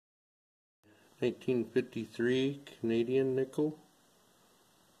1953 Canadian nickel.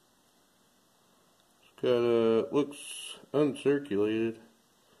 It's got looks uncirculated.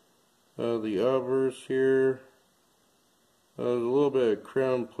 The obverse here, there's a little bit of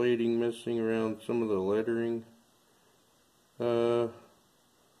crown plating missing around some of the lettering. A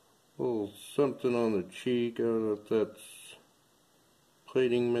little something on the cheek. I don't know if that's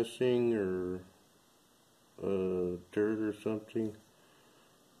plating missing or dirt or something.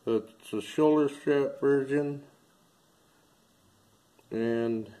 But it's a shoulder strap version,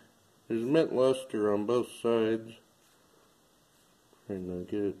 and there's mint luster on both sides. Trying to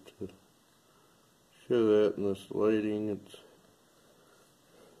get it to show that in this lighting. It's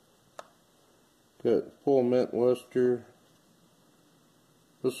got full mint luster.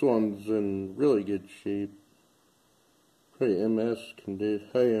 This one's in really good shape. Probably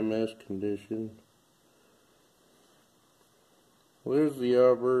high MS condition. Well, there's the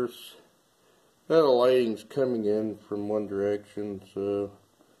obverse. The lighting's coming in from one direction, so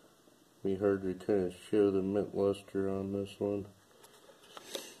it'll be hard to kind of show the mint luster on this one.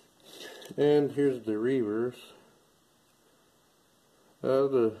 And here's the reverse.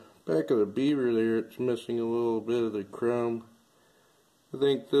 The back of the beaver there, it's missing a little bit of the chrome. I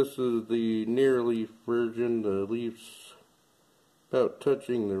think this is the near leaf version. The leaf's about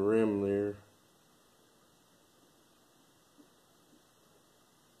touching the rim there.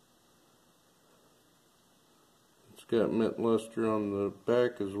 It's got mint luster on the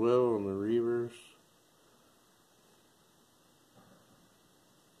back as well, on the reverse.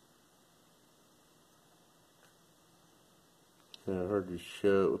 Hard to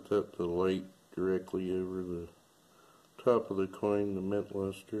show it without the light directly over the top of the coin, the mint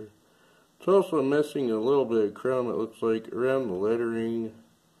luster. It's also missing a little bit of chrome, it looks like, around the lettering.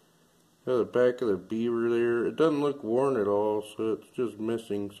 Got the back of the beaver there. It doesn't look worn at all, so it's just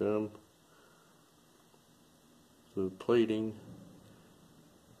missing some. The plating.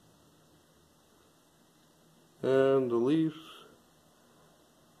 And the leaves.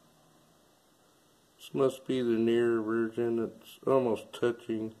 This must be the near version. It's almost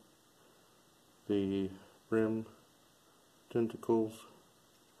touching the rim tentacles.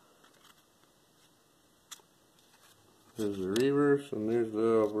 There's the reverse, and there's the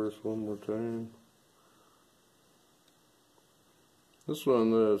obverse one more time. This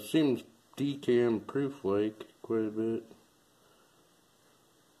one seems decam proof like quite a bit.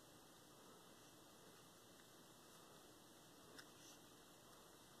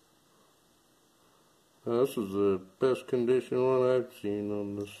 This is the best condition one I've seen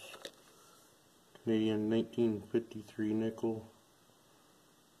on this Canadian 1953 nickel.